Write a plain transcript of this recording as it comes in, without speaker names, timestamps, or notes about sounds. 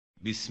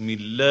بسم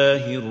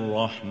الله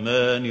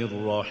الرحمن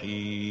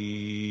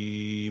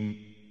الرحيم.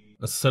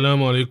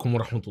 السلام عليكم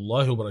ورحمة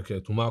الله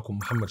وبركاته. معكم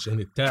محمد شاهين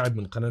التاعب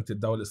من قناة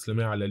الدعوة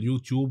الإسلامية على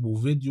اليوتيوب،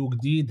 وفيديو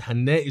جديد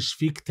هنناقش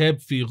فيه كتاب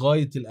في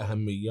غاية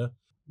الأهمية.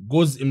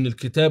 جزء من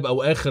الكتاب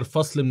أو آخر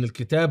فصل من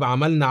الكتاب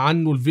عملنا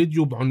عنه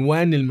الفيديو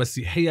بعنوان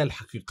المسيحية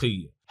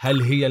الحقيقية.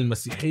 هل هي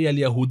المسيحية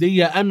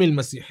اليهودية أم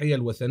المسيحية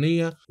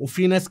الوثنية؟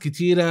 وفي ناس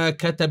كتيرة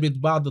كتبت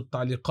بعض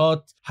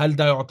التعليقات هل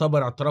ده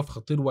يعتبر اعتراف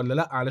خطير ولا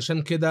لأ.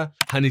 علشان كده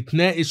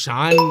هنتناقش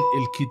عن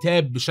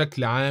الكتاب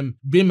بشكل عام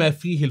بما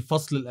فيه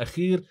الفصل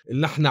الأخير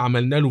اللي احنا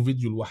عملنا له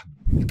فيديو لوحده.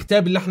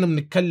 الكتاب اللي احنا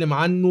بنتكلم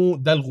عنه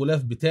ده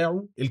الغلاف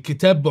بتاعه،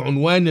 الكتاب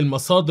بعنوان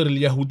المصادر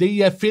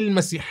اليهودية في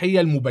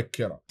المسيحية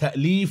المبكرة،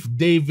 تأليف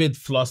ديفيد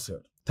فلوسير،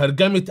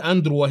 ترجمة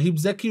أندرو وهيب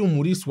زكي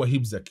وموريس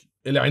وهيب زكي.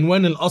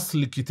 العنوان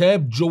الأصل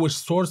لكتاب Jewish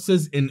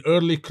Sources in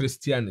Early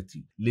Christianity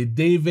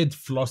لديفيد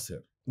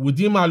فلوسير،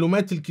 ودي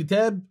معلومات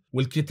الكتاب،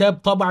 والكتاب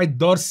طبعة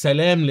دار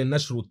سلام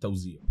للنشر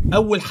والتوزيع.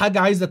 أول حاجة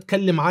عايز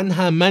أتكلم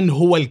عنها من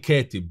هو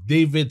الكاتب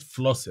ديفيد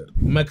فلوسير.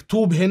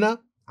 مكتوب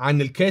هنا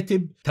عن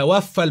الكاتب: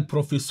 توفى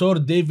البروفيسور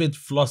ديفيد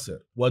فلوسير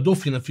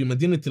ودفن في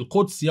مدينة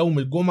القدس يوم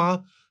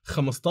الجمعة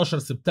 15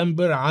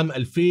 سبتمبر عام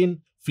 2000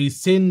 في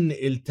سن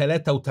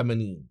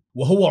 83،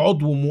 وهو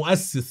عضو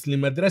مؤسس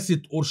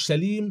لمدرسة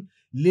أورشليم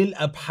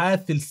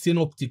للأبحاث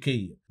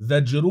السينوبتيكية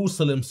The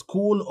Jerusalem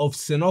School of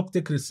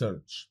Synoptic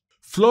Research.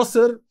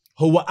 فلوسير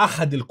هو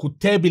أحد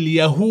الكتاب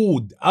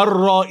اليهود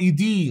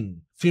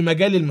الرائدين في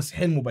مجال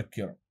المسيحية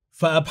المبكرة،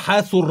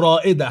 فأبحاثه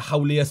الرائدة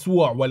حول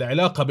يسوع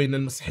والعلاقة بين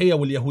المسيحية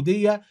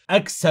واليهودية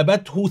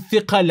أكسبته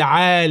ثقل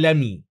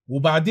عالمي.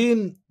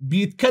 وبعدين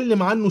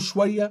بيتكلم عنه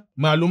شوية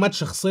معلومات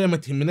شخصية ما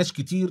تهمناش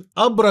كتير.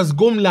 أبرز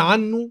جملة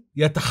عنه: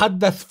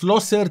 يتحدث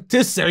فلوسير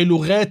 9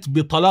 لغات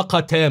بطلاقة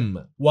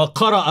تامة،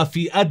 وقرأ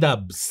في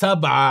أدب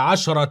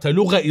 17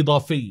 لغة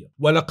إضافية،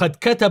 ولقد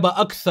كتب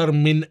أكثر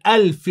من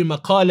 1000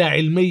 مقالة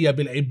علمية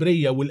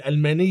بالعبرية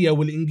والألمانية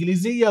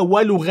والإنجليزية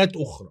ولغات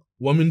أخرى.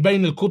 ومن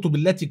بين الكتب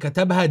التي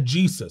كتبها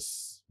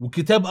جيسس،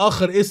 وكتاب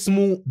آخر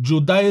اسمه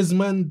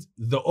Judaism and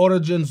the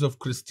Origins of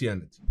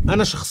Christianity.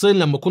 أنا شخصيا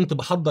لما كنت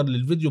بحضر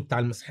للفيديو بتاع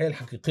المسيحية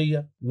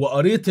الحقيقية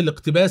وقريت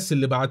الاقتباس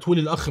اللي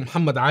بعتهولي الأخ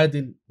محمد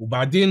عادل،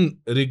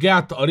 وبعدين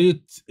رجعت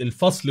قريت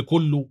الفصل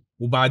كله،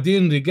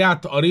 وبعدين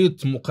رجعت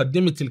قريت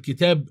مقدمة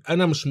الكتاب،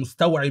 أنا مش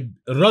مستوعب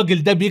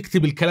الراجل ده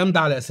بيكتب الكلام ده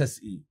على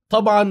أساس إيه.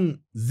 طبعا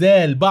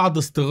زال بعض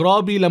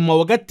استغرابي لما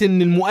وجدت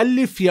ان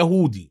المؤلف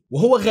يهودي،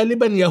 وهو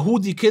غالبا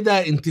يهودي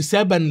كده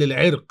انتسابا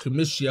للعرق،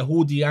 مش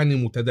يهودي يعني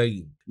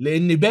متدين،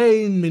 لان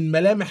باين من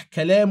ملامح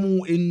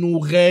كلامه انه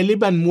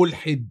غالبا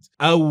ملحد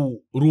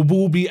او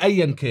ربوبي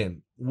ايا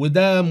كان،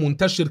 وده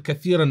منتشر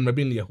كثيرا ما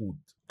بين اليهود،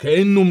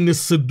 كأنه من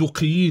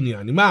الصدوقيين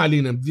يعني. ما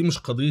علينا، دي مش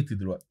قضيتي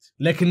دلوقتي.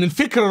 لكن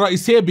الفكرة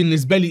الرئيسية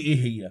بالنسبة لي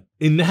ايه هي؟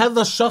 ان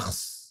هذا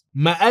الشخص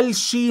ما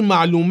قالش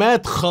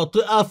معلومات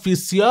خاطئة في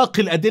سياق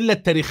الأدلة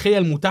التاريخية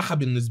المتاحة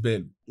بالنسبة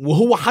له،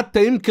 وهو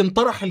حتى يمكن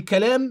طرح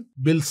الكلام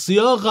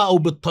بالصياغة أو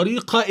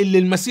بالطريقة اللي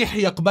المسيح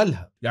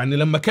يقبلها. يعني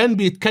لما كان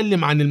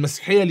بيتكلم عن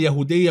المسيحية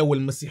اليهودية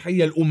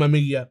والمسيحية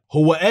الأممية،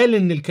 هو قال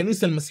إن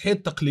الكنيسة المسيحية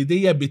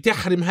التقليدية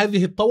بتحرم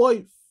هذه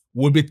الطوائف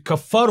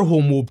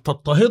وبتكفرهم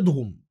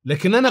وبتضطهدهم.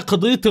 لكن أنا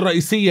قضيتي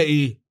الرئيسية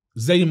إيه؟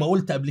 زي ما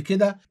قلت قبل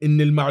كده،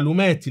 ان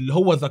المعلومات اللي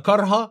هو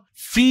ذكرها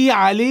في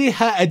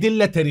عليها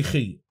أدلة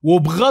تاريخية،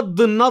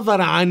 وبغض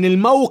النظر عن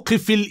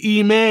الموقف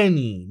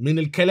الإيماني من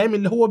الكلام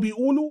اللي هو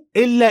بيقوله،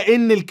 إلا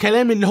ان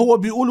الكلام اللي هو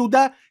بيقوله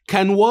ده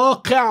كان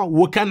واقع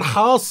وكان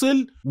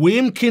حاصل،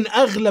 ويمكن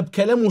أغلب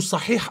كلامه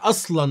صحيح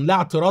أصلا لا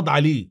اعتراض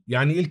عليه.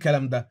 يعني إيه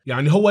الكلام ده؟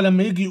 يعني هو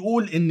لما يجي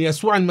يقول ان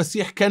يسوع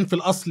المسيح كان في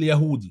الأصل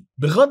يهودي،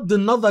 بغض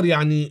النظر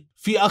يعني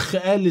في أخ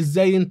قال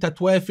إزاي أنت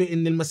توافق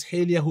إن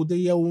المسيحية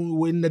اليهودية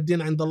وإن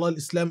الدين عند الله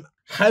الإسلام.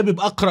 حابب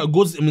أقرأ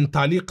جزء من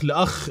تعليق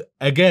لأخ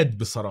أجاد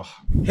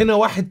بصراحة. هنا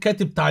واحد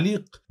كاتب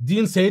تعليق: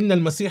 دين سيدنا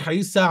المسيح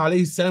عيسى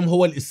عليه السلام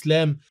هو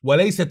الإسلام،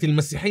 وليست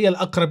المسيحية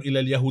الأقرب إلى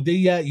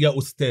اليهودية يا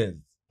أستاذ.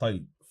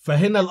 طيب،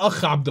 فهنا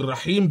الأخ عبد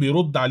الرحيم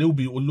بيرد عليه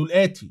وبيقول له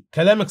الآتي: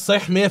 كلامك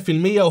صحيح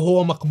 100%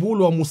 وهو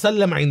مقبول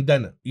ومسلم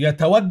عندنا.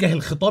 يتوجه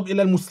الخطاب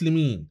إلى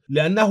المسلمين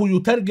لأنه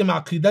يترجم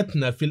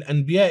عقيدتنا في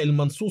الأنبياء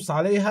المنصوص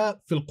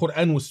عليها في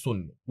القرآن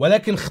والسنة،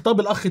 ولكن خطاب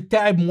الأخ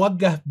التاعب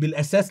موجه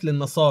بالأساس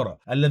للنصارى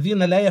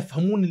الذين لا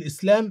يفهمون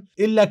الإسلام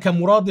إلا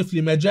كمرادف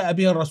لما جاء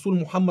به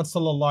الرسول محمد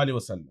صلى الله عليه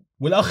وسلم.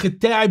 والأخ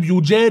التاعب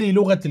يجاري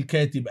لغة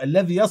الكاتب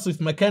الذي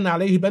يصف ما كان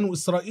عليه بنو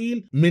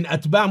إسرائيل من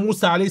أتباع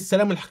موسى عليه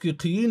السلام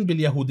الحقيقيين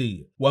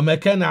باليهودية، وما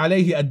كان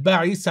عليه أتباع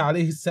عيسى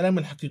عليه السلام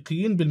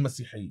الحقيقيين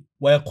بالمسيحية.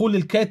 ويقول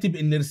الكاتب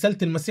إن رسالة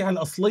المسيح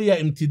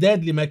الأصلية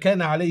امتداد لما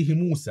كان عليه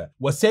موسى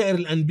وسائر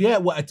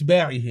الأنبياء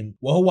وأتباعهم،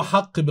 وهو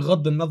حق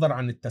بغض النظر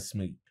عن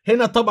التسمية.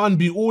 هنا طبعا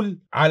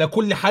بيقول: على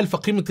كل حال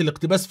فقيمة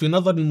الاقتباس في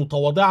نظر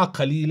المتواضعة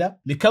قليلة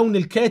لكون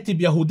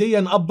الكاتب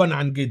يهوديا أبا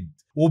عن جد.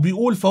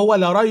 وبيقول: فهو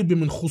لا ريب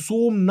من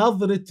خصوم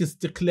نظرة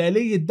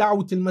استقلالية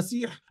دعوة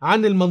المسيح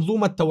عن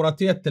المنظومة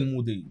التوراتية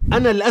التلمودية.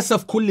 أنا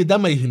للأسف كل ده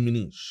ما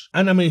يهمنيش.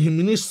 أنا ما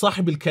يهمنيش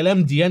صاحب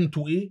الكلام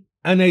ديانته إيه،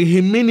 أنا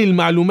يهمني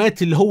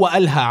المعلومات اللي هو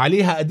قالها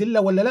عليها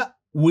أدلة ولا لأ.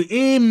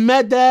 وإيه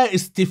مدى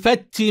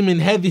استفادتي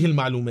من هذه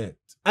المعلومات؟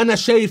 أنا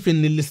شايف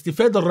إن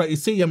الاستفادة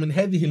الرئيسية من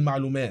هذه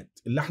المعلومات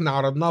اللي احنا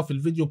عرضناها في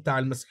الفيديو بتاع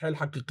المسيحية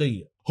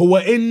الحقيقية هو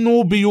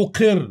إنه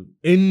بيقر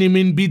إن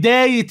من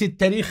بداية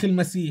التاريخ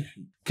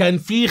المسيحي كان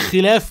في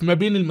خلاف ما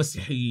بين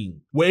المسيحيين،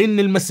 وإن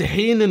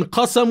المسيحيين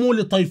انقسموا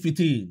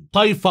لطائفتين،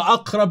 طائفة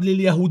أقرب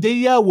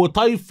لليهودية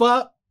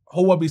وطائفة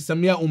هو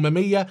بيسميها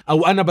أممية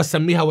أو أنا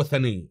بسميها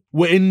وثنية،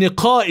 وإن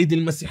قائد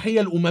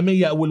المسيحية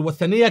الأممية أو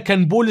الوثنية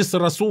كان بولس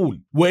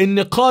الرسول، وإن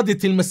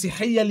قادة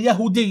المسيحية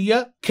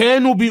اليهودية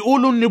كانوا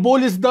بيقولوا إن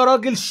بولس ده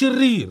راجل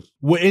شرير،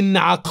 وإن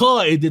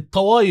عقائد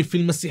الطوائف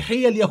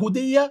المسيحية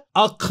اليهودية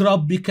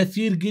أقرب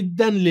بكثير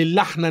جدا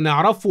للي احنا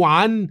نعرفه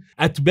عن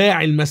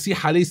أتباع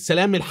المسيح عليه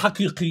السلام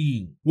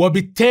الحقيقيين.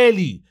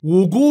 وبالتالي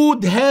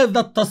وجود هذا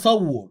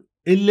التصور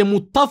اللي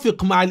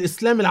متفق مع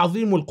الإسلام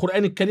العظيم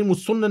والقرآن الكريم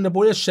والسنة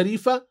النبوية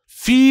الشريفة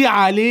في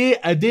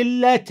عليه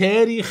أدلة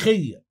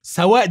تاريخية،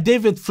 سواء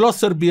ديفيد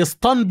فلوسير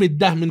بيستنبط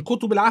ده من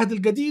كتب العهد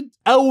الجديد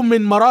أو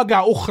من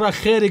مراجع أخرى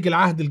خارج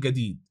العهد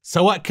الجديد،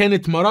 سواء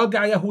كانت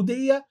مراجع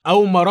يهودية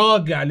أو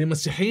مراجع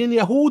لمسيحيين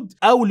يهود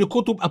أو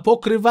لكتب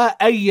أبوكريفا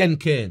أيا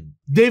كان.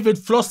 ديفيد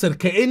فلوسير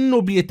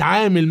كأنه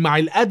بيتعامل مع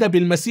الأدب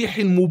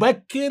المسيحي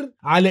المبكر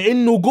على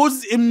أنه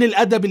جزء من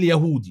الأدب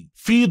اليهودي،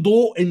 في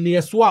ضوء أن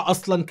يسوع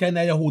أصلا كان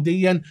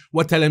يهوديا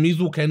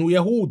وتلاميذه كانوا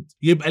يهود.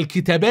 يبقى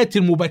الكتابات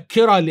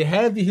المبكرة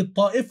لهذه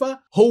الطائفة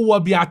هو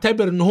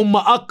بيعتبر أن هم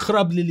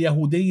أقرب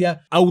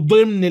لليهودية أو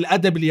ضمن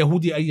الأدب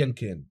اليهودي أيا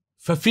كان.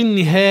 ففي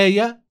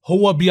النهاية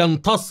هو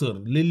بينتصر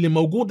للي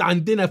موجود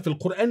عندنا في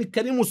القرآن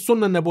الكريم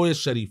والسنة النبوية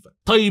الشريفة.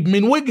 طيب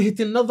من وجهة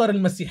النظر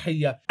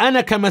المسيحية،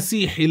 أنا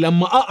كمسيحي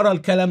لما أقرأ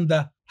الكلام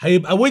ده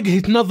هيبقى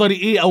وجهة نظري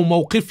إيه أو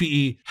موقفي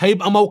إيه؟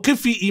 هيبقى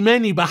موقفي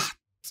إيماني بحت.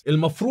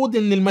 المفروض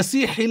ان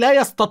المسيحي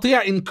لا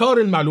يستطيع انكار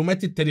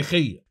المعلومات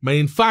التاريخية، ما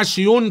ينفعش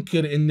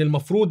ينكر ان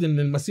المفروض ان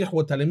المسيح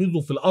وتلاميذه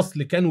في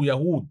الاصل كانوا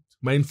يهود،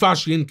 ما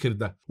ينفعش ينكر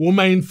ده.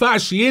 وما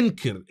ينفعش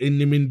ينكر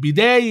ان من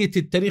بداية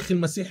التاريخ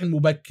المسيحي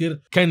المبكر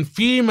كان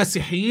في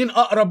مسيحيين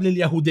اقرب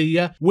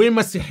لليهودية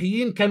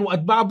ومسيحيين كانوا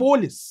اتباع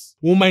بولس،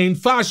 وما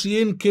ينفعش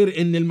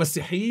ينكر ان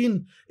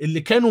المسيحيين اللي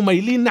كانوا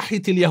مايلين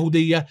ناحية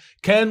اليهودية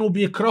كانوا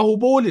بيكرهوا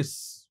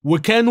بولس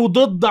وكانوا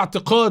ضد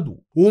اعتقاده.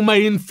 وما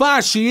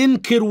ينفعش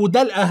ينكر،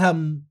 وده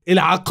الأهم،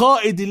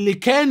 العقائد اللي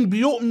كان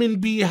بيؤمن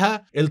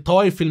بيها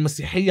الطوائف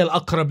المسيحية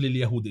الأقرب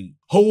لليهودية.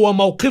 هو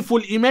موقفه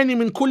الإيماني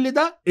من كل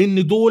ده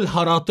إن دول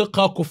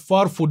هراطقة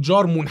كفار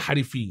فجار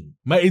منحرفين،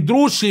 ما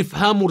قدروش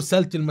يفهموا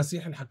رسالة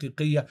المسيح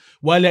الحقيقية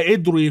ولا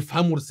قدروا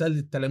يفهموا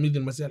رسالة تلاميذ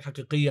المسيح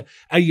الحقيقية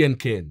أيا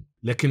كان.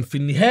 لكن في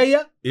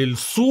النهاية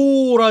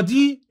الصورة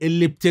دي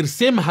اللي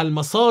بترسمها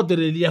المصادر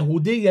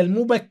اليهودية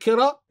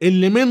المبكرة،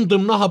 اللي من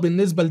ضمنها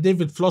بالنسبة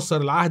لديفيد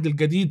فلوسير العهد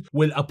الجديد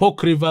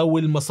والأبوكريفا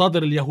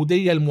والمصادر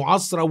اليهودية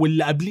المعاصرة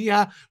واللي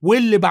قبليها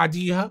واللي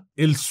بعديها،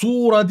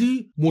 الصورة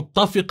دي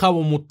متفقة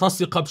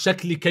ومتسقة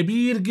بشكل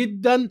كبير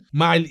جدا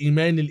مع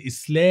الإيمان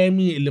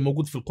الإسلامي اللي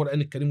موجود في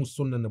القرآن الكريم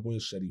والسنة النبوية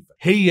الشريفة.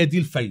 هي دي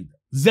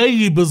الفايدة.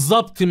 زي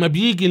بالظبط ما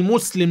بيجي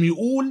المسلم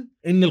يقول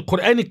ان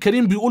القرآن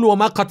الكريم بيقول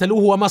وما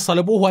قتلوه وما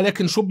صلبوه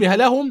ولكن شبه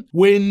لهم،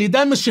 وان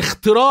ده مش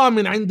اختراع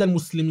من عند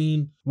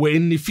المسلمين،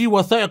 وان في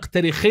وثائق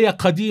تاريخية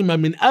قديمة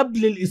من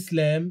قبل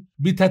الاسلام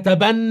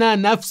بتتبنى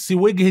نفس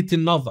وجهة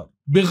النظر،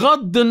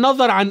 بغض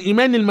النظر عن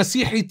ايمان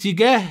المسيحي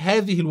تجاه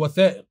هذه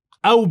الوثائق،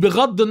 او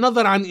بغض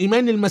النظر عن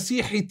ايمان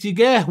المسيحي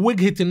تجاه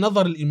وجهة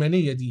النظر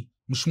الايمانية دي،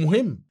 مش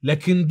مهم،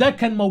 لكن ده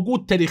كان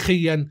موجود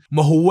تاريخيا،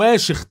 ما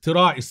هواش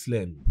اختراع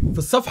اسلامي. في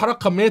الصفحة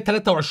رقم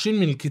 123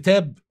 من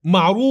الكتاب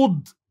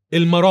معروض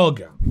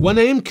المراجع،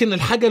 وانا يمكن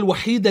الحاجة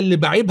الوحيدة اللي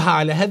بعيبها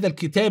على هذا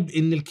الكتاب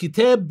ان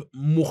الكتاب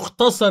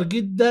مختصر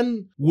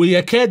جدا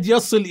ويكاد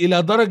يصل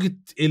الى درجة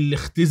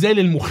الاختزال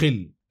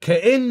المخل،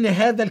 كأن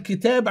هذا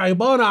الكتاب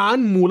عبارة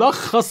عن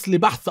ملخص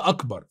لبحث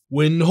أكبر،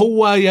 وإن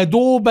هو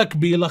يدوبك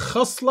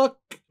بيلخص لك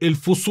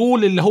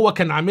الفصول اللي هو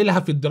كان عاملها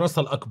في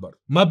الدراسة الأكبر،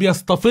 ما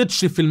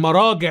بيستفدش في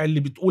المراجع اللي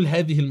بتقول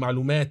هذه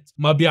المعلومات،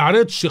 ما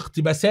بيعرضش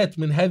اقتباسات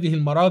من هذه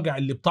المراجع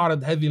اللي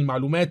بتعرض هذه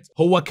المعلومات،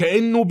 هو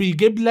كأنه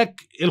بيجيب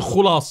لك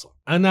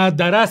الخلاصة. أنا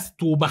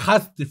درست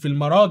وبحثت في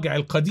المراجع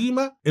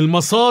القديمة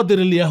المصادر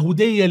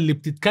اليهودية اللي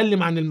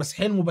بتتكلم عن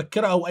المسيحية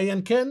المبكرة أو أيا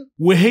كان،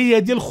 وهي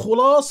دي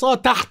الخلاصة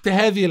تحت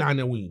هذه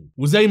العناوين.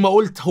 وزي ما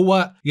قلت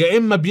هو يا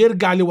إما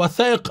بيرجع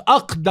لوثائق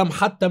أقدم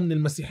حتى من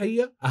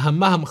المسيحية،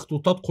 أهمها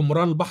مخطوطات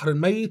قمران البحر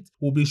الميت،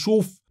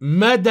 وبيشوف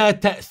مدى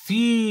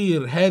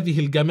تأثير هذه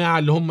الجماعة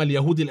اللي هم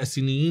اليهود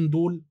الأسينيين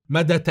دول،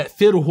 مدى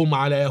تأثيرهم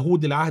على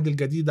يهود العهد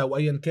الجديد أو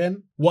أيا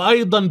كان.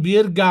 وأيضا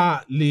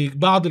بيرجع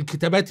لبعض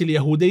الكتابات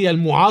اليهودية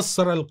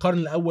المعاصرة للقرن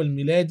الأول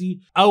الميلادي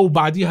أو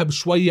بعدها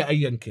بشوية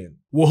أيا كان.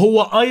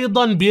 وهو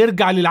أيضا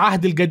بيرجع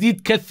للعهد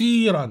الجديد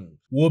كثيرا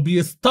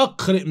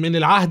وبيستقرئ من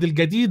العهد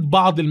الجديد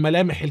بعض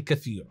الملامح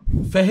الكثيرة.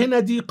 فهنا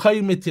دي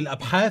قائمة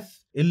الأبحاث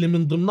اللي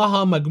من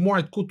ضمنها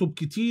مجموعة كتب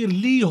كتير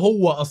ليه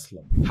هو أصلا.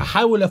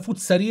 هحاول أفوت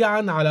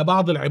سريعا على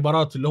بعض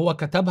العبارات اللي هو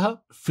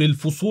كتبها في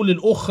الفصول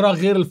الأخرى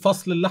غير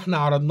الفصل اللي احنا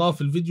عرضناه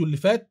في الفيديو اللي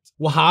فات،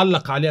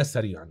 وهعلق عليها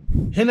سريعا.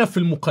 هنا في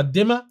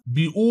المقدمة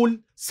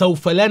بيقول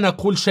سوف لا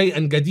نقول شيئا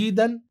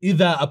جديدا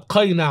إذا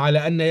أبقينا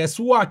على أن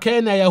يسوع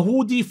كان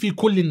يهودي في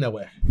كل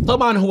النواحي.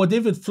 طبعا هو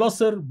ديفيد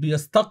فلوسير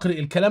بيستقرئ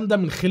الكلام ده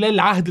من خلال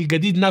العهد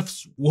الجديد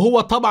نفسه،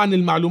 وهو طبعا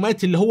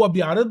المعلومات اللي هو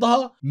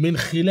بيعرضها من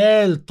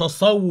خلال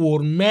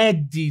تصور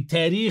مادي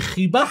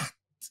تاريخي بحت،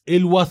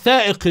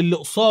 الوثائق اللي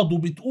قصاده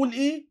بتقول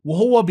ايه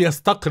وهو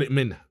بيستقرئ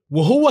منها.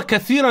 وهو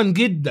كثيرا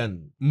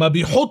جدا ما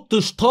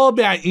بيحطش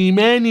طابع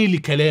إيماني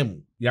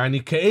لكلامه، يعني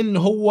كأن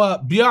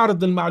هو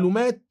بيعرض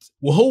المعلومات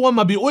وهو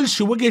ما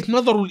بيقولش وجهة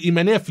نظره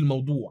الإيمانية في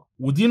الموضوع،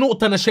 ودي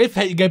نقطة أنا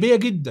شايفها إيجابية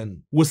جدا.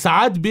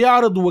 وساعات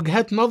بيعرض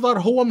وجهات نظر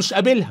هو مش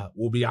قابلها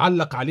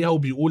وبيعلق عليها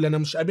وبيقول أنا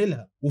مش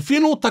قابلها. وفي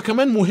نقطة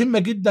كمان مهمة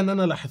جدا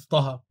أنا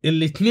لاحظتها،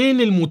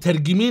 الاتنين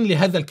المترجمين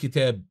لهذا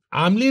الكتاب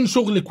عاملين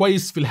شغل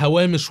كويس في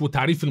الهوامش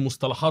وتعريف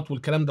المصطلحات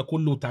والكلام ده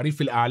كله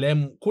وتعريف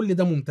الأعلام، كل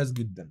ده ممتاز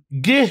جدا.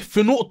 جه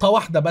في نقطة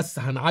واحدة بس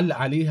هنعلق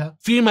عليها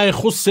فيما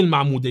يخص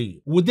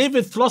المعمودية،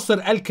 وديفيد فلوسير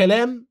قال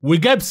كلام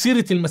وجاب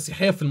سيرة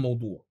المسيحية في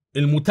الموضوع.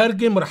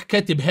 المترجم راح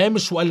كاتب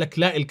هامش وقال لك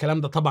لا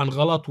الكلام ده طبعا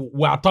غلط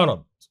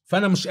واعترض.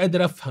 فأنا مش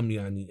قادر أفهم،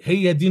 يعني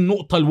هي دي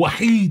النقطة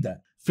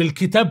الوحيدة في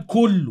الكتاب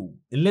كله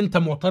اللي انت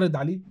معترض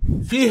عليه؟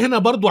 في هنا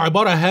برضو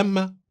عبارة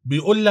هامة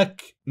بيقول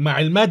لك مع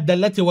المادة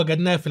التي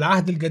وجدناها في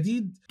العهد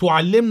الجديد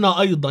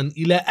تعلمنا أيضا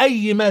إلى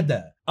أي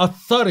مدى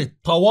أثرت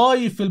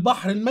طوائف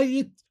البحر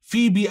الميت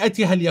في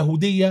بيئتها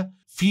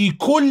اليهودية في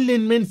كل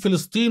من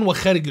فلسطين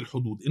وخارج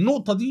الحدود.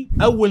 النقطة دي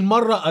أول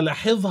مرة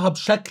ألاحظها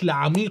بشكل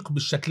عميق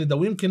بالشكل ده،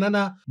 ويمكن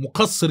أنا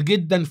مقصر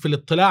جدا في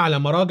الاطلاع على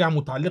مراجع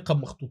متعلقة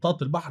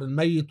بمخطوطات البحر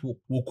الميت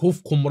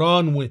وكهوف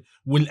قمران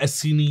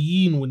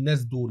والأسينيين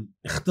والناس دول.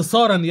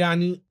 اختصارا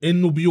يعني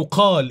إنه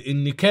بيقال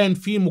إن كان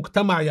في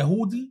مجتمع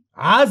يهودي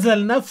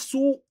عزل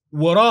نفسه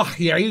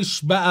وراح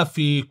يعيش بقى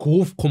في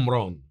كهوف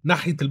قمران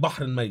ناحية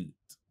البحر الميت،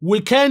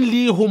 وكان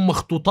ليهم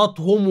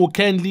مخطوطاتهم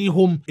وكان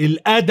ليهم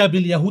الأدب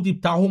اليهودي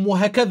بتاعهم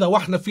وهكذا.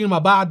 واحنا فيما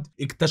بعد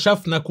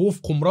اكتشفنا كهوف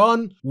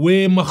قمران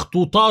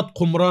ومخطوطات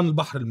قمران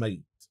البحر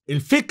الميت.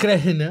 الفكرة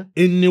هنا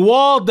ان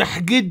واضح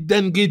جدا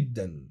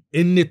جدا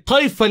ان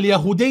الطائفة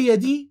اليهودية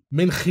دي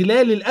من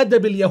خلال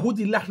الأدب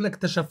اليهودي اللي احنا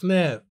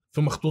اكتشفناه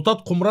في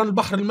مخطوطات قمران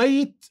البحر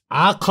الميت،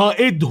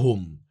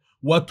 عقائدهم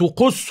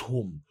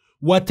وطقوسهم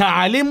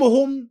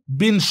وتعاليمهم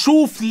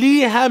بنشوف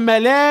ليها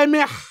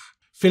ملامح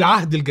في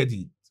العهد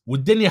الجديد،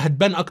 والدنيا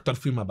هتبان أكتر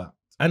فيما بعد.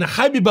 أنا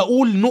حابب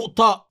أقول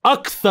نقطة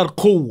أكثر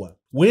قوة،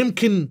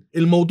 ويمكن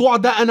الموضوع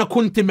ده أنا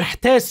كنت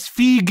محتاس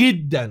فيه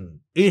جدا.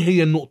 إيه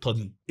هي النقطة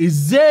دي؟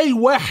 إزاي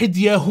واحد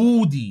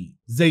يهودي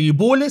زي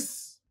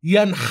بولس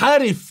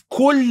ينحرف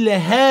كل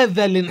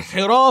هذا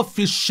الانحراف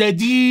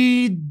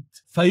الشديد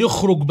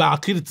فيخرج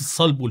بعقيدة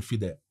الصلب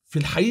والفداء؟ في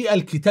الحقيقة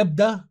الكتاب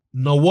ده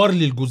نور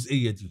لي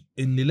الجزئية دي،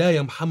 إن لا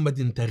يا محمد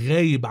أنت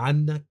غايب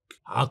عنك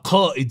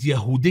عقائد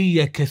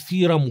يهودية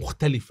كثيرة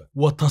مختلفة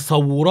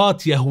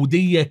وتصورات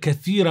يهودية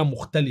كثيرة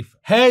مختلفة.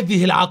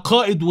 هذه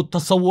العقائد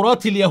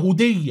والتصورات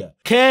اليهودية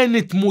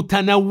كانت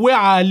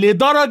متنوعة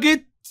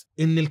لدرجة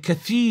إن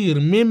الكثير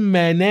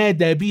مما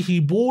نادى به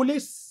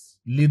بولس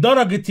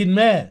لدرجة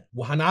ما،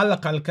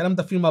 وهنعلق على الكلام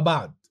ده فيما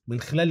بعد من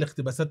خلال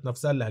الاقتباسات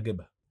نفسها اللي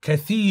هجيبها،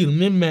 كثير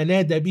مما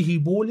نادى به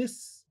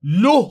بولس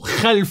له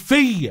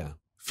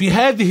خلفية في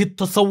هذه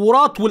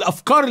التصورات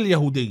والأفكار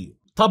اليهودية.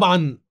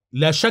 طبعا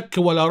لا شك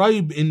ولا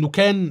ريب انه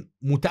كان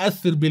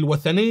متأثر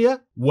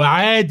بالوثنية،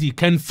 وعادي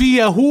كان في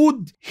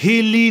يهود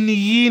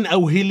هيلينيين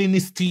او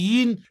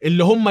هيلينستيين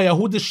اللي هم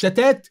يهود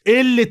الشتات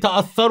اللي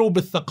تأثروا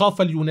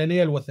بالثقافة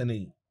اليونانية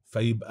الوثنية.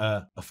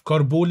 فيبقى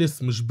افكار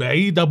بولس مش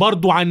بعيدة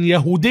برضو عن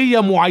يهودية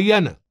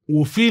معينة،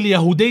 وفي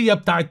اليهودية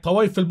بتاعت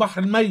طوائف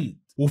البحر الميت،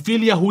 وفي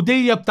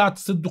اليهودية بتاعت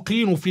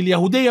الصدوقيين، وفي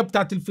اليهودية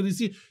بتاعت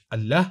الفريسيين.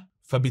 الله.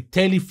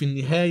 فبالتالي في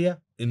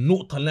النهاية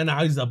النقطة اللي أنا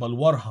عايز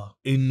أبلورها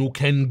إنه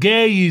كان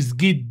جايز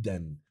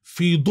جدا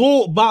في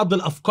ضوء بعض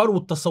الأفكار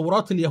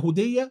والتصورات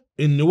اليهودية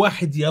إن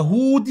واحد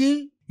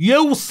يهودي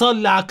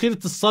يوصل لعقيدة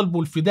الصلب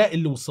والفداء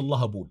اللي وصل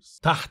لها بولس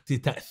تحت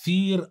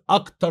تأثير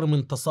أكتر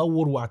من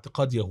تصور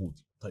واعتقاد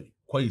يهودي. طيب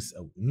كويس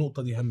أوي،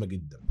 النقطة دي هامة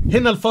جدا.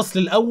 هنا الفصل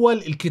الأول،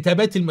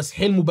 الكتابات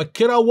المسيحية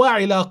المبكرة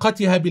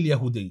وعلاقتها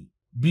باليهودية.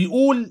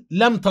 بيقول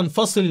لم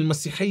تنفصل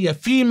المسيحية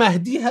في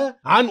مهدها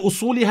عن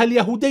أصولها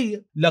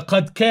اليهودية،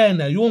 لقد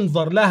كان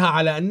ينظر لها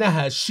على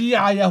أنها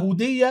شيعة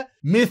يهودية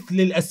مثل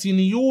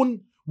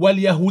الأسينيون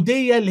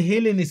واليهودية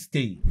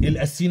الهيلينستية.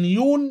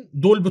 الأسينيون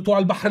دول بتوع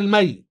البحر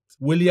الميت،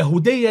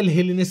 واليهودية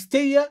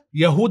الهيلينستية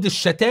يهود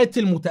الشتات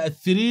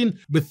المتأثرين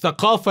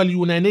بالثقافة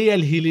اليونانية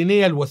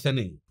الهيلينية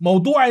الوثنية.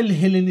 موضوع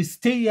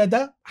الهيلينستية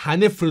ده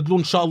هنفرد له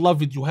إن شاء الله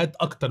فيديوهات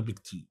أكتر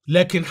بكتير،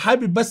 لكن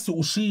حابب بس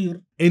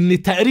أشير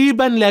إن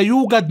تقريبا لا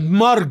يوجد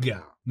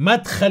مرجع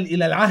مدخل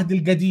إلى العهد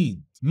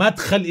الجديد،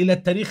 مدخل إلى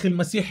التاريخ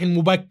المسيحي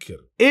المبكر،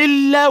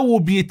 إلا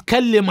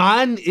وبيتكلم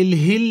عن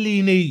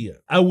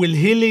الهيلينية أو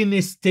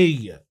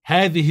الهيلينستية،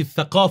 هذه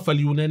الثقافة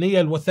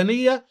اليونانية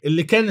الوثنية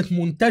اللي كانت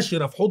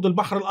منتشرة في حوض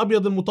البحر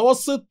الأبيض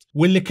المتوسط،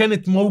 واللي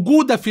كانت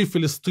موجودة في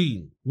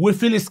فلسطين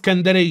وفي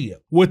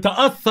الإسكندرية،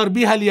 وتأثر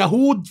بها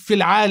اليهود في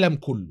العالم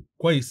كله.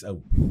 كويس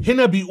أوي.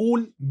 هنا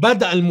بيقول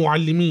بدأ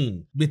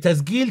المعلمين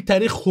بتسجيل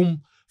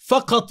تاريخهم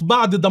فقط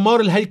بعد دمار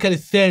الهيكل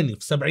الثاني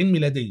في 70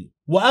 ميلادية.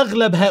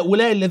 وأغلب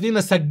هؤلاء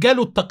الذين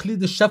سجلوا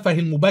التقليد الشفهي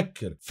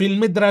المبكر في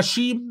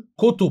المدراشيم،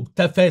 كتب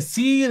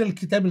تفاسير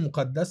الكتاب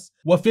المقدس،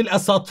 وفي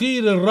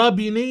الأساطير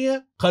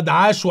الرابينية قد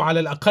عاشوا على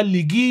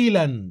الأقل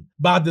جيلا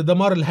بعد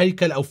دمار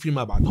الهيكل أو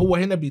فيما بعد. هو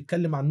هنا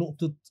بيتكلم عن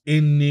نقطة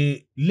إن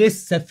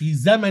لسه في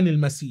زمن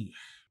المسيح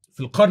في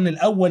القرن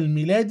الأول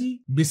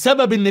الميلادي،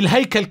 بسبب إن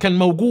الهيكل كان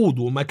موجود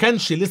وما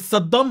كانش لسه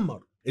اتدمر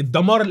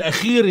الدمار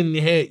الأخير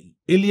النهائي،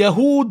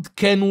 اليهود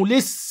كانوا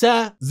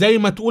لسه زي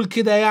ما تقول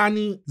كده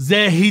يعني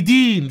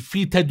زاهدين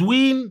في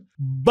تدوين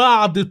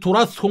بعض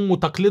تراثهم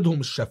وتقليدهم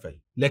الشفهي.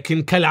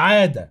 لكن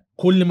كالعادة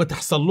كل ما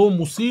تحصل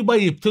لهم مصيبة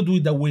يبتدوا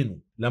يدونوا.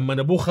 لما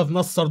نبوخذ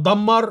نصر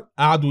دمر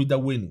قعدوا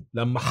يدونوا.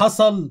 لما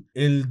حصل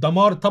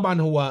الدمار،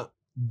 طبعا هو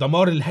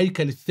دمار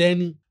الهيكل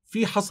الثاني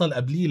في حصل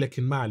قبليه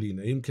لكن ما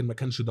علينا، يمكن ما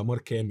كانش دمار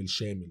كامل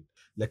شامل،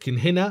 لكن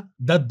هنا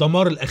ده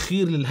الدمار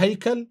الأخير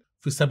للهيكل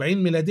في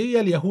 70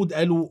 ميلادية. اليهود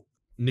قالوا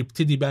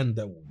نبتدي بقى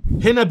ندون.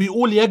 هنا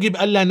بيقول يجب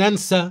ألا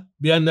ننسى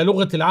بأن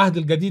لغة العهد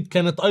الجديد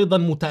كانت أيضا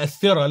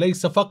متأثرة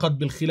ليس فقط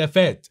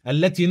بالخلافات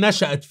التي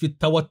نشأت في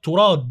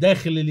التوترات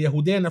داخل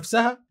اليهودية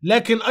نفسها،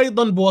 لكن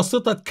أيضا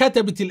بواسطة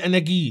كتبة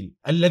الأناجيل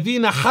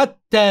الذين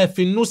حتى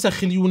في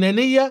النسخ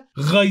اليونانية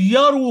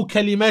غيروا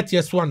كلمات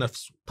يسوع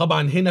نفسه.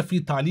 طبعا هنا في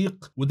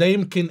تعليق، وده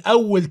يمكن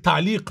أول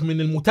تعليق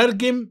من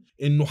المترجم،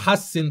 إنه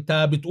حس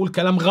أنت بتقول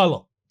كلام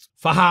غلط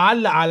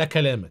فهعلق على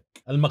كلامك.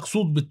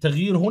 المقصود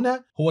بالتغيير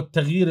هنا هو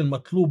التغيير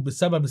المطلوب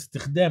بسبب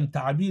استخدام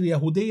تعابير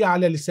يهودية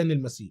على لسان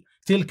المسيح،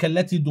 تلك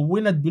التي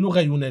دونت بلغة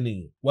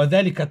يونانية،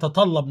 وذلك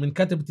تطلب من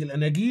كتبة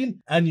الأناجيل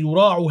أن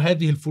يراعوا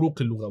هذه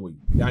الفروق اللغوية.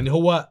 يعني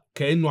هو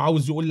كأنه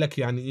عاوز يقول لك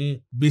يعني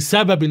إيه،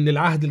 بسبب أن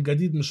العهد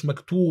الجديد مش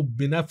مكتوب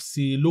بنفس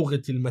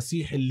لغة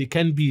المسيح اللي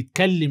كان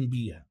بيتكلم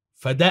بيها،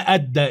 فده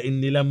أدى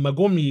إن لما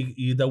جم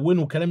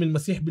يدونوا كلام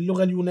المسيح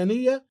باللغة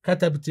اليونانية،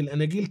 كتبة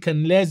الأناجيل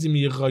كان لازم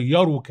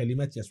يغيروا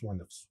كلمات يسوع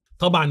نفسه.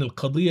 طبعا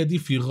القضية دي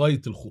في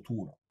غاية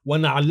الخطورة،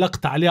 وأنا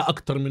علقت عليها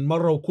أكتر من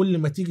مرة، وكل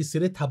ما تيجي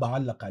سيرتها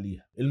بعلق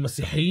عليها.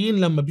 المسيحيين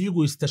لما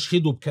بيجوا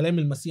يستشهدوا بكلام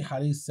المسيح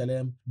عليه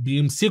السلام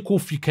بيمسكوا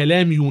في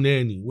كلام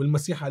يوناني،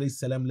 والمسيح عليه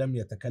السلام لم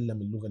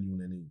يتكلم اللغة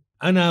اليونانية.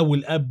 أنا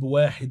والأب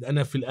واحد،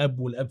 أنا في الأب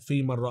والأب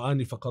في، من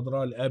رآني فقد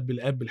رأى الأب،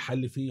 الأب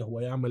الحل فيه هو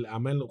يعمل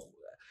أعمال.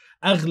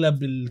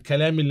 أغلب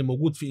الكلام اللي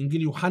موجود في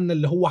إنجيل يوحنا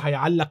اللي هو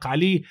هيعلق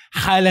عليه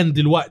حالا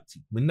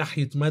دلوقتي من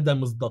ناحية مدى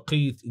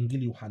مصداقية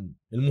إنجيل يوحنا.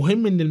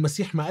 المهم إن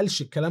المسيح ما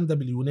قالش الكلام ده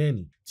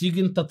باليوناني،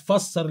 تيجي أنت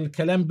تفسر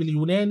الكلام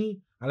باليوناني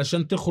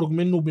علشان تخرج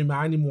منه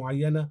بمعاني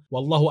معينة.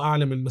 والله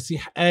أعلم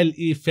المسيح قال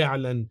إيه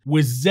فعلا،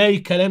 وإزاي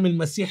كلام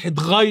المسيح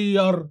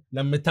اتغير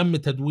لما تم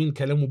تدوين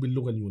كلامه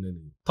باللغة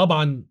اليونانية.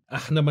 طبعا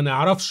احنا ما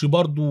نعرفش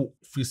برضو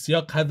في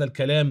سياق هذا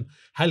الكلام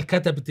هل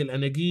كتبة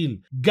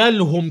الأناجيل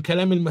جالهم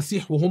كلام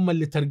المسيح وهم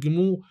اللي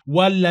ترجموه،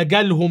 ولا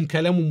جالهم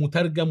كلامه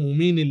مترجم،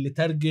 ومين اللي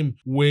ترجم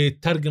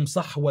وترجم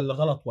صح ولا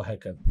غلط،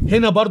 وهكذا.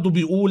 هنا برضو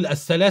بيقول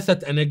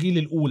الثلاثة أناجيل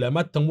الأولى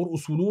متى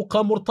مرقس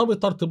ولوقا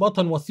مرتبطة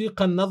ارتباطا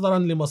وثيقا نظرا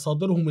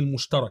لمصادرهم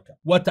المشتركة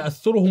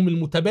وتأثرهم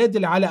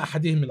المتبادل على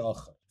أحدهم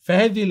الآخر.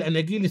 فهذه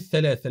الأناجيل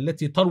الثلاثة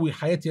التي تروي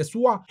حياة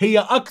يسوع هي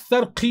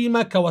أكثر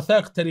قيمة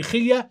كوثائق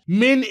تاريخية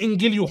من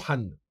إنجيل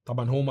يوحنا.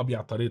 طبعا هو ما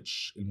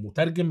بيعترضش،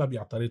 المترجم ما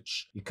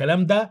بيعترضش،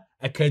 الكلام ده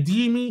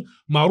أكاديمي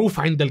معروف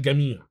عند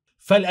الجميع.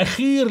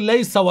 فالأخير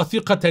ليس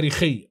وثيقة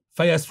تاريخية،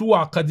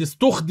 فيسوع قد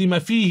استخدم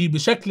فيه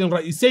بشكل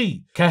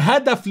رئيسي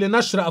كهدف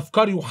لنشر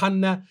أفكار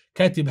يوحنا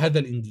كاتب هذا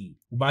الإنجيل.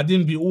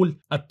 وبعدين بيقول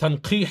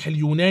التنقيح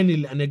اليوناني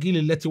للأناجيل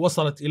التي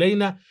وصلت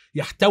إلينا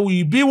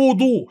يحتوي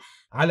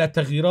بوضوح على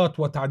تغييرات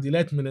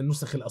وتعديلات من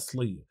النسخ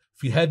الأصلية.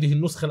 في هذه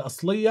النسخة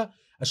الأصلية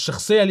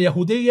الشخصية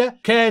اليهودية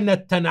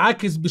كانت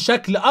تنعكس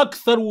بشكل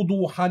أكثر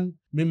وضوحا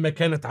مما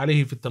كانت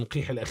عليه في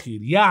التنقيح الأخير.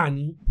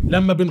 يعني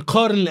لما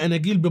بنقارن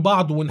الأناجيل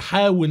ببعض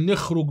ونحاول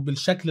نخرج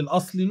بالشكل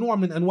الأصلي، نوع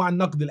من أنواع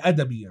النقد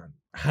الأدبي، يعني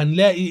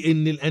هنلاقي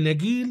إن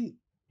الأناجيل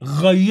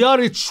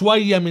غيرت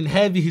شوية من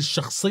هذه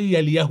الشخصية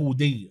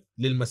اليهودية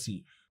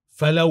للمسيح.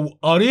 فلو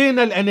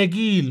قرينا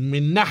الأناجيل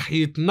من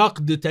ناحية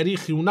نقد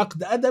تاريخي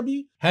ونقد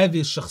أدبي، هذه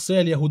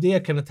الشخصية اليهودية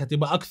كانت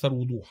هتبقى أكثر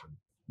وضوحا.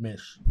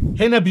 ماشي.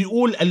 هنا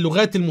بيقول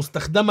اللغات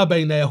المستخدمة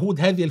بين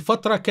يهود هذه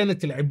الفترة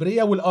كانت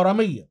العبرية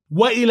والأرامية،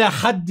 وإلى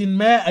حد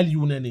ما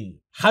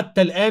اليونانية.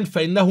 حتى الآن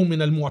فإنه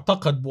من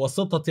المعتقد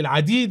بواسطة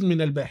العديد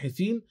من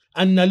الباحثين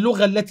أن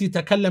اللغة التي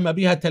تكلم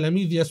بها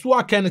تلاميذ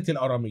يسوع كانت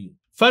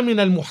الأرامية. فمن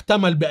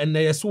المحتمل بأن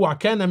يسوع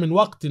كان من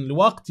وقت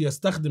لوقت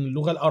يستخدم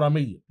اللغة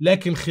الأرامية،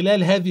 لكن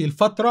خلال هذه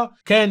الفترة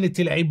كانت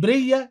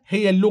العبرية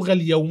هي اللغة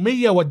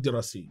اليومية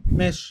والدراسية.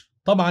 ماشي.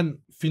 طبعا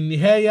في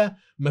النهاية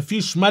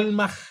مفيش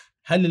ملمح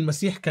هل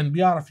المسيح كان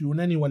بيعرف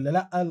يوناني ولا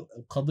لا،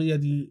 القضية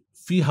دي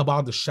فيها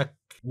بعض الشك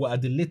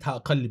وأدلتها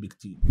أقل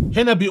بكتير.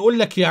 هنا بيقول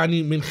لك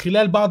يعني من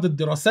خلال بعض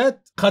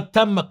الدراسات قد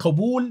تم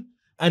قبول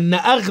أن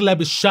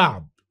أغلب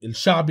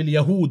الشعب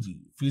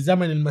اليهودي في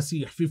زمن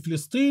المسيح في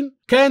فلسطين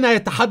كان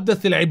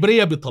يتحدث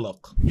العبرية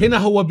بطلاقة. هنا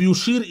هو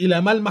بيشير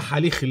إلى ملمح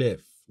عليه خلاف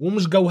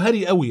ومش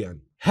جوهري قوي.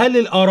 يعني هل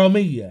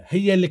الآرامية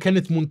هي اللي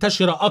كانت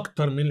منتشرة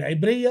أكتر من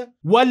العبرية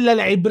ولا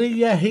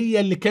العبرية هي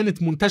اللي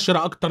كانت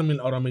منتشرة أكتر من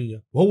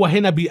الآرامية؟ وهو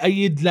هنا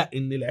بيأيد لا،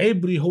 إن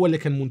العبري هو اللي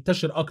كان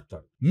منتشر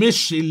أكتر،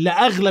 مش اللي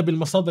أغلب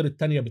المصادر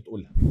التانية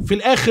بتقولها. في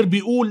الآخر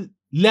بيقول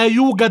لا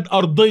يوجد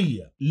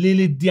أرضية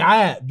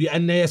للادعاء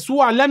بأن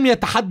يسوع لم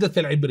يتحدث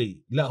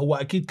العبرية. لا، هو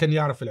أكيد كان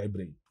يعرف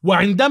العبرية.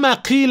 وعندما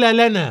قيل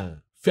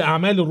لنا في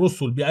أعمال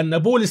الرسل بأن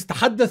بولس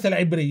تحدث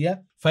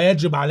العبرية،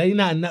 فيجب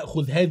علينا أن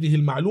نأخذ هذه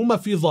المعلومة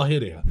في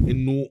ظاهرها،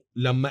 إنه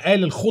لما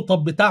قال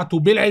الخطب بتاعته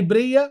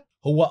بالعبرية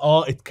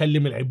هو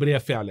اتكلم العبرية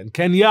فعلا،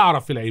 كان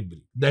يعرف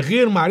العبري، ده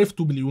غير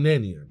معرفته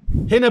باليوناني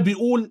يعني. هنا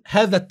بيقول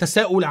هذا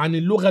التساؤل عن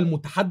اللغة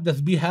المتحدث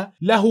بها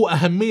له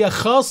أهمية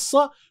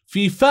خاصة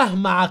في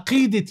فهم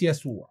عقيدة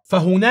يسوع،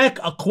 فهناك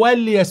أقوال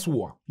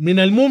ليسوع من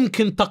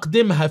الممكن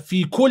تقديمها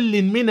في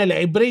كل من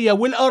العبرية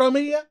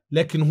والآرامية،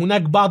 لكن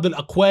هناك بعض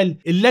الأقوال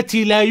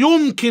التي لا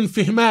يمكن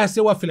فهمها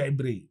سوى في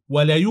العبرية،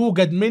 ولا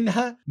يوجد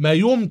منها ما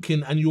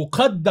يمكن أن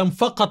يقدم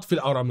فقط في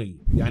الآرامية.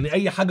 يعني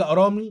أي حاجة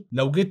آرامي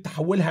لو جيت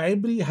تحولها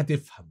عبري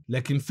هتفهم،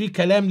 لكن في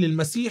كلام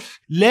للمسيح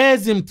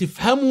لازم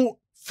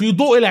تفهمه في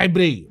ضوء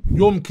العبرية.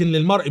 يمكن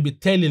للمرء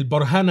بالتالي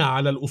البرهنة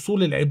على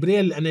الأصول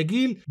العبرية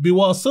للأناجيل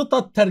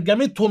بواسطة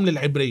ترجمتهم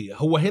للعبرية.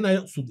 هو هنا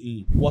يقصد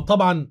إيه؟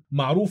 وطبعا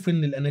معروف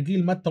إن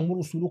الأناجيل متى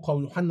ومرقس ولوقا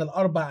ويوحنا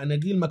الأربع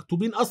أناجيل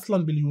مكتوبين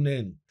أصلا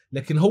باليوناني،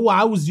 لكن هو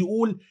عاوز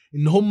يقول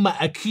إن هم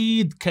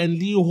أكيد كان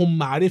ليهم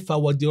معرفة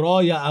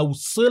ودراية أو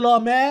صلة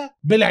ما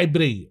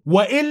بالعبرية،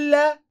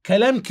 وإلا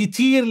كلام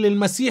كتير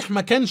للمسيح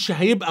ما كانش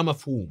هيبقى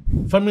مفهوم.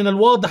 فمن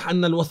الواضح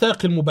أن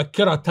الوثائق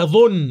المبكرة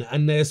تظن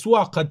أن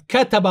يسوع قد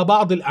كتب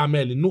بعض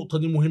الأعمال، النقطة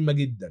دي مهمة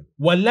جدا،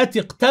 والتي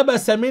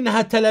اقتبس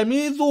منها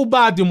تلاميذه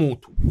بعد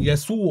موته.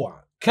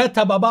 يسوع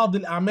كتب بعض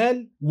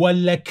الأعمال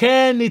ولا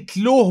كانت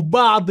له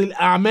بعض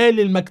الأعمال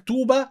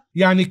المكتوبة؟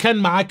 يعني كان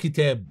معاه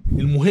كتاب.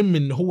 المهم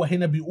إن هو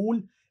هنا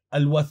بيقول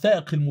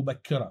الوثائق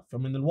المبكرة،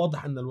 فمن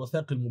الواضح أن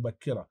الوثائق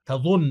المبكرة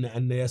تظن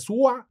أن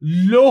يسوع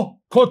له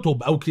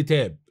كتب أو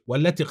كتاب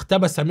والتي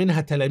اقتبس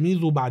منها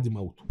تلاميذه بعد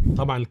موته.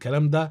 طبعا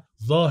الكلام ده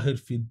ظاهر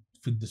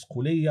في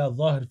الدسقولية،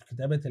 ظاهر في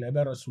كتابات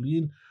الآباء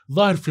الرسوليين،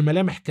 ظاهر في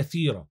ملامح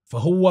كثيرة.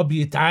 فهو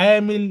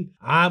بيتعامل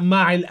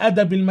مع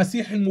الأدب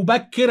المسيحي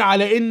المبكر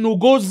على إنه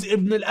جزء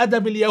من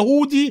الأدب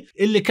اليهودي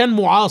اللي كان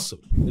معاصر.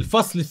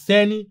 الفصل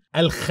الثاني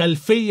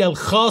الخلفية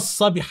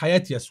الخاصة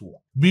بحياة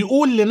يسوع.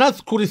 بيقول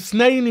لنذكر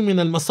 2 من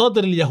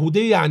المصادر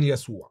اليهودية عن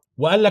يسوع،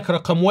 وقال لك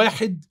رقم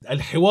 1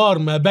 الحوار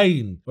ما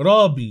بين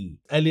رابي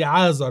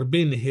اليعازر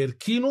بن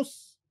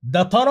هيركينوس،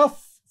 ده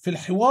طرف في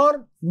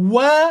الحوار،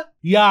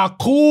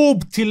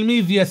 ويعقوب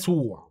تلميذ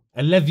يسوع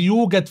الذي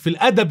يوجد في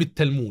الأدب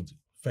التلمودي.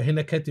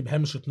 فهنا كاتب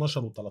هامش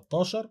 12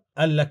 و13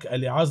 قال لك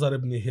اليعازر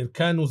بن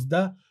هيركانوس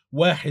ده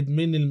واحد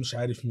من المش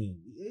عارف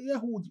مين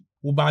يهودي.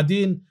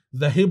 وبعدين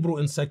ذا هيبرو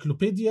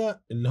انسايكلوبيديا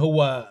اللي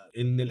هو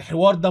ان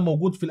الحوار ده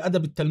موجود في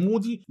الادب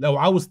التلمودي، لو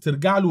عاوز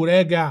ترجع له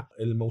راجع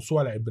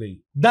الموسوعة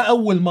العبرية. ده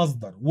اول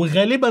مصدر،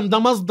 وغالبا ده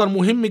مصدر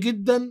مهم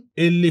جدا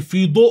اللي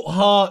في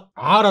ضوءها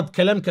عرض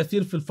كلام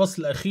كثير في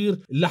الفصل الاخير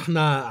اللي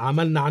احنا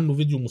عملنا عنه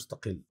فيديو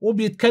مستقل،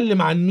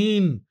 وبيتكلم عن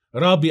مين؟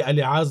 رابي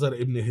اليعازر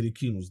ابن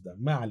هيركينوس ده.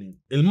 ما علينا.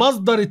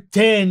 المصدر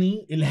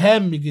الثاني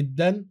الهام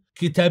جدا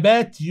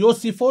كتابات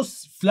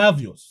يوسيفوس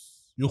فلافيوس،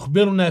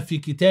 يخبرنا في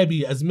كتاب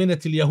أزمنة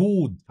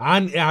اليهود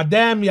عن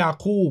إعدام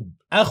يعقوب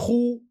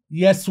أخو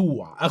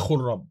يسوع أخو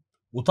الرب.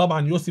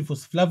 وطبعا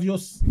يوسيفوس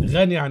فلافيوس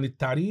غني عن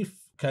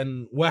التعريف،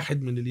 كان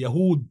واحد من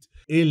اليهود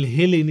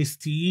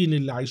الهيلينستيين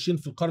اللي عايشين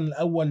في القرن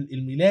الأول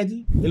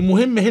الميلادي.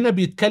 المهم هنا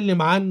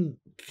بيتكلم عن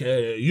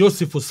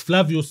يوسيفوس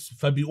فلافيوس،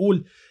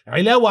 فبيقول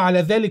علاوة على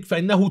ذلك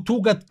فإنه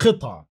توجد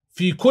قطع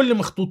في كل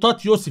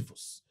مخطوطات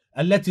يوسيفوس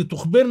التي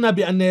تخبرنا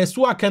بأن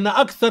يسوع كان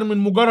أكثر من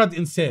مجرد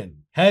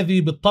إنسان.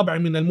 هذه بالطبع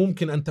من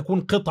الممكن أن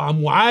تكون قطعة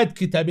معاد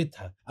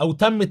كتابتها أو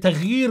تم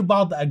تغيير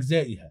بعض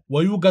أجزائها،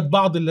 ويوجد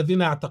بعض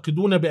الذين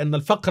يعتقدون بأن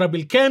الفقرة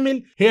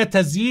بالكامل هي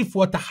تزييف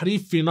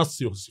وتحريف في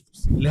نص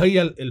يوسيفوس، اللي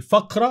هي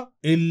الفقرة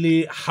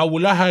اللي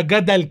حولها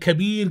جدل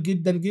كبير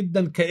جدا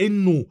جدا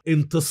كأنه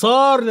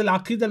انتصار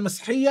للعقيدة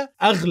المسيحية.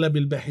 أغلب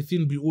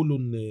الباحثين بيقولوا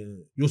أن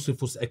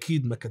يوسيفوس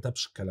أكيد ما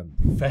كتبش الكلام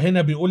ده.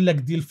 فهنا بيقول لك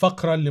دي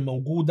الفقرة اللي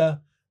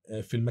موجودة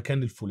في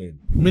المكان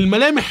الفلاني. من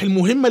الملامح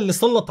المهمة اللي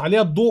سلط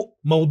عليها الضوء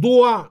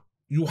موضوع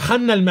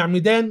يوحنا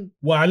المعمدان،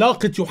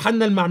 وعلاقة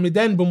يوحنا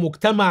المعمدان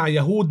بمجتمع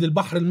يهود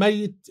البحر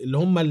الميت اللي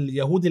هم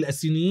اليهود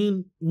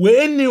الأسينيين،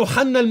 وإن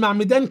يوحنا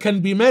المعمدان كان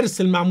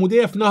بيمارس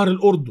المعمودية في نهر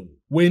الأردن،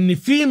 وإن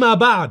فيما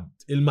بعد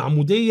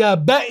المعمودية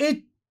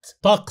بقت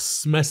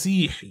طقس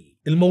مسيحي.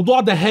 الموضوع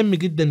ده هام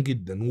جدا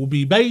جدا،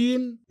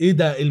 وبيبين إيه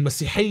ده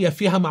المسيحية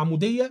فيها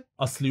معمودية.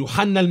 أصل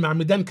يوحنا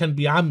المعمدان كان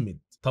بيعمد.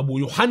 طب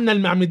ويوحنا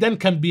المعمدان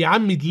كان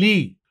بيعمد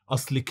ليه؟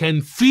 أصل كان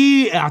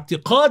في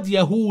اعتقاد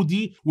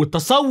يهودي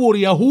وتصور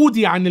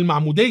يهودي عن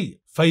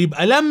المعمودية،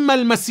 فيبقى لما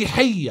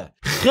المسيحية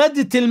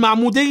خدت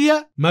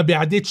المعمودية ما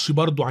بعدتش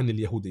برضو عن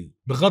اليهودية،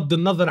 بغض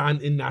النظر عن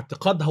ان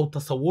اعتقادها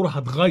وتصورها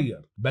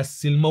اتغير،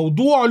 بس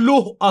الموضوع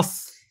له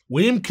أصل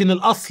ويمكن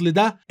الأصل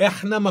ده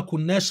احنا ما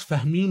كناش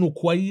فاهمينه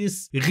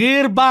كويس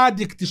غير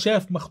بعد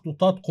اكتشاف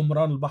مخطوطات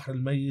قمران البحر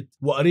الميت،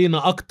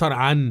 وقرينا أكتر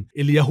عن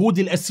اليهود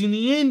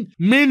الأسينيين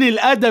من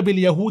الأدب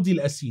اليهودي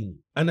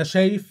الأسيني. أنا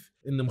شايف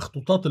إن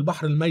مخطوطات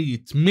البحر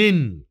الميت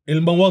من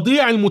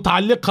المواضيع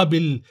المتعلقة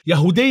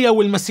باليهودية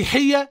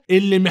والمسيحية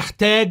اللي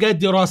محتاجة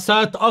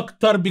دراسات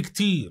أكتر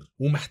بكتير،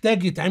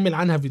 ومحتاج يتعمل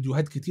عنها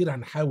فيديوهات كتير.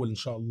 هنحاول إن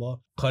شاء الله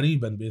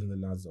قريبا بإذن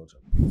الله عز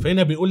وجل.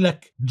 فهنا بيقول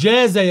لك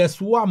جاز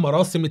يسوع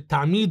مراسم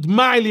التعميد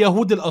مع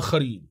اليهود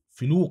الآخرين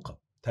في لوقا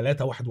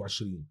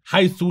 3:21،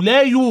 حيث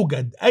لا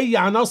يوجد أي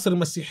عناصر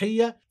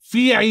مسيحية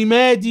في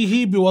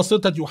عماده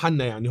بواسطة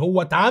يوحنا. يعني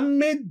هو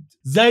تعمد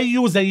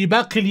زيه زي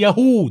باقي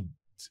اليهود،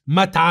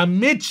 ما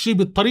تعمدش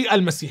بالطريقة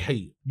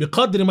المسيحية.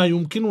 بقدر ما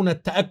يمكننا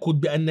التأكد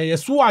بأن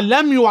يسوع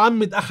لم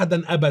يعمد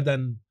أحدا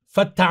أبدا،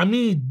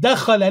 فالتعميد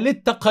دخل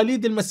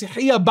للتقاليد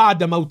المسيحية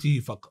بعد موته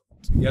فقط.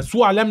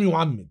 يسوع لم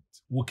يعمد.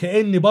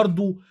 وكأن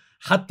برضو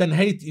حتى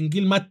نهاية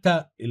إنجيل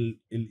متى،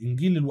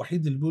 الإنجيل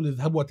الوحيد اللي بيقول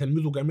اذهبوا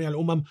وتلمذوا جميع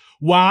الأمم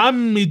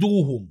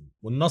وعمدوهم،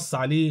 والنص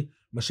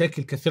عليه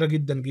مشاكل كثيرة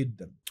جدا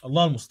جدا،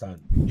 الله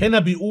المستعان. هنا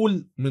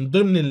بيقول من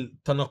ضمن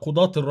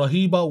التناقضات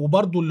الرهيبة،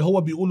 وبرضو اللي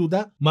هو بيقوله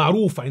ده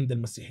معروف عند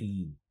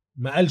المسيحيين،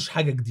 ما قالش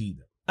حاجة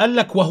جديدة. قال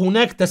لك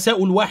وهناك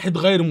تساؤل واحد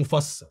غير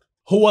مفسر،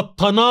 هو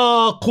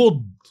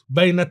التناقض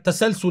بين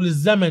التسلسل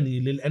الزمني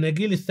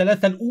للأناجيل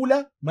الثلاثة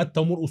الأولى متى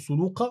ومرقس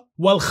ولوقا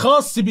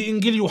والخاص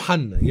بإنجيل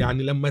يوحنا.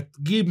 يعني لما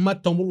تجيب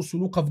متى ومرقس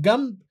ولوقا في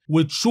جنب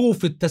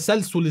وتشوف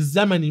التسلسل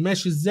الزمني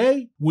ماشي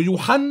ازاي،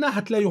 ويوحنا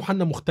هتلاقي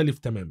يوحنا مختلف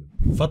تماما.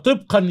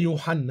 فطبقا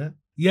ليوحنا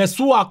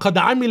يسوع قد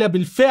عمل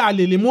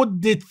بالفعل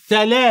لمدة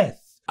 3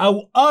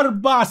 أو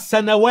 4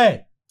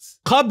 سنوات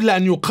قبل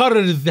أن يقرر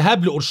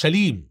الذهاب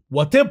لأورشليم،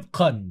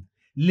 وطبقا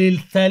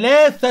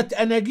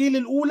لل3 أناجيل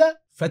الأولى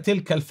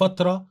فتلك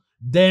الفترة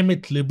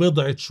دامت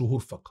لبضعة شهور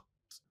فقط.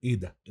 ايه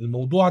ده؟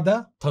 الموضوع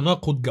ده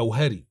تناقض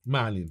جوهري، ما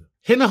علينا.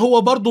 هنا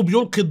هو برضو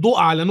بيلقي الضوء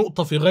على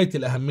نقطة في غاية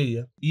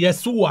الأهمية.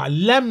 يسوع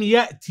لم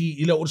يأتي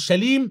إلى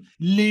أورشليم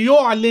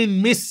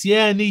ليعلن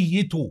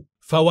مسيانيته،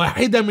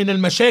 فواحدة من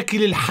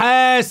المشاكل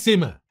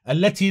الحاسمة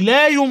التي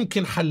لا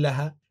يمكن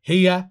حلها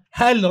هي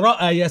هل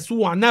رأى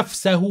يسوع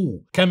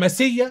نفسه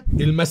كمسيا؟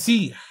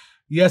 المسيح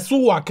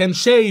يسوع كان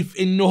شايف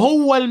إنه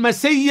هو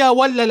المسيا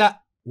ولا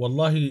لا؟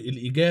 والله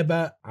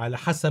الإجابة على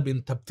حسب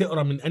انت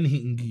بتقرأ من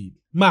أنهي إنجيل.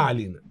 ما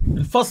علينا.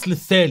 الفصل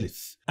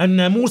الثالث،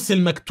 الناموس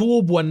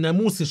المكتوب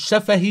والناموس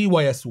الشفهي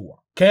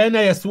ويسوع. كان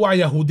يسوع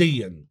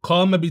يهوديا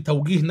قام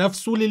بتوجيه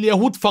نفسه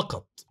لليهود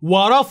فقط،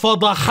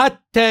 ورفض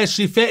حتى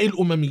شفاء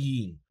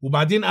الأمميين.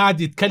 وبعدين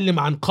قاعد يتكلم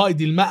عن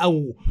قائد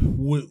الماء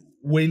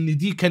وإن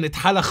دي كانت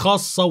حالة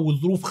خاصة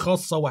وظروف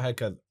خاصة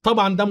وهكذا.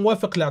 طبعا ده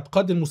موافق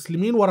لاعتقاد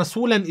المسلمين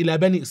ورسولا إلى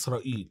بني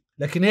إسرائيل.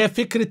 لكن هي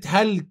فكرة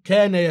هل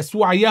كان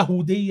يسوع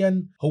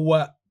يهوديا؟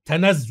 هو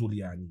تنزل.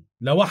 يعني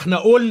لو احنا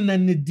قلنا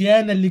ان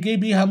الديانة اللي جه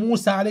بيها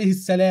موسى عليه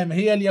السلام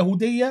هي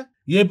اليهودية،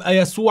 يبقى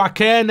يسوع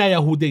كان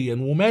يهوديا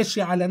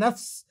وماشي على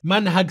نفس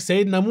منهج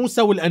سيدنا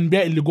موسى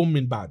والأنبياء اللي جم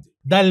من بعده.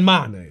 ده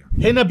المعنى.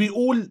 يعني هنا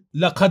بيقول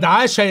لقد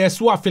عاش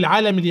يسوع في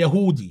العالم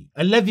اليهودي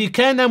الذي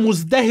كان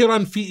مزدهرا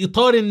في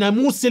إطار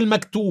الناموس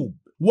المكتوب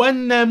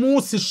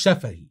والناموس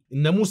الشفهي.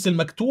 الناموس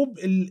المكتوب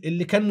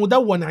اللي كان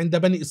مدون عند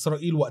بني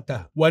إسرائيل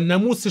وقتها،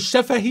 والناموس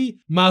الشفهي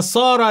ما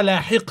صار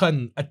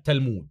لاحقا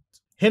التلمود.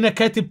 هنا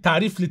كاتب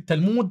تعريف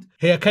للتلمود،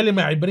 هي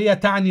كلمة عبرية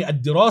تعني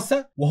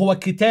الدراسة، وهو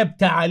كتاب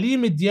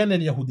تعاليم الديانة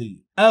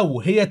اليهودية،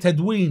 أو هي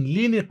تدوين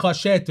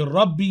لنقاشات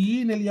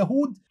الربيين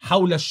اليهود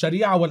حول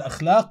الشريعة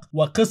والأخلاق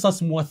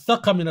وقصص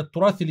موثقة من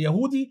التراث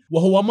اليهودي،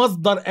 وهو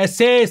مصدر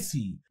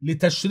أساسي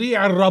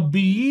لتشريع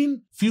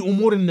الربيين في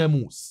أمور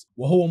الناموس،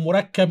 وهو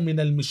مركب من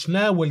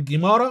المشناه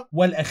والجمارة،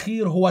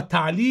 والأخير هو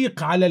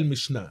تعليق على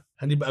المشناه.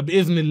 هنبقى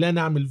بإذن الله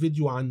نعمل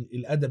فيديو عن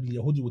الأدب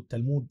اليهودي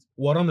والتلمود،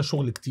 ورانا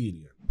شغل كتير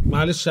يعني.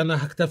 معلش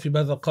أنا هكتفي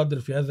بهذا القدر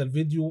في هذا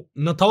الفيديو.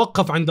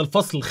 نتوقف عند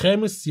الفصل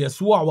الخامس،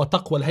 يسوع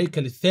وتقوى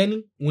الهيكل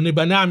الثاني،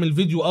 ونبقى نعمل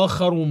فيديو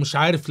آخر، ومش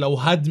عارف لو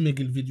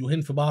هدمج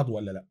الفيديوهين في بعض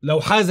ولا لا. لو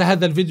حاز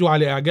هذا الفيديو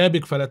على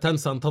إعجابك فلا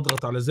تنسى أن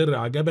تضغط على زر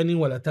إعجبني،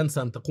 ولا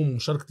تنسى أن تقوم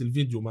بمشاركة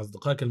الفيديو مع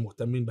أصدقائك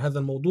المهتمين بهذا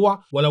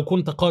الموضوع. ولو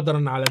كنت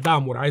قادرا على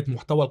دعم ورعاية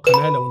محتوى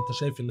القناة، لو أنت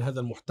شايف أن هذا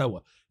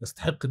المحتوى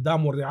يستحق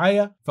الدعم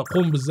والرعاية،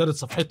 فقوم بزيارة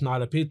صفحتنا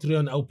على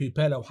باتريون أو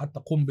بايبال، أو حتى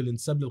قوم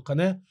بالانساب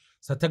للقناة.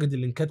 ستجد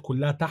اللينكات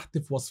كلها تحت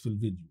في وصف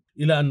الفيديو.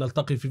 إلى أن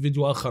نلتقي في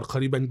فيديو آخر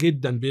قريبا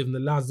جدا بإذن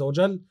الله عز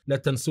وجل. لا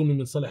تنسوني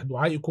من صالح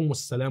دعائكم،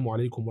 والسلام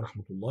عليكم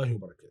ورحمة الله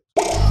وبركاته.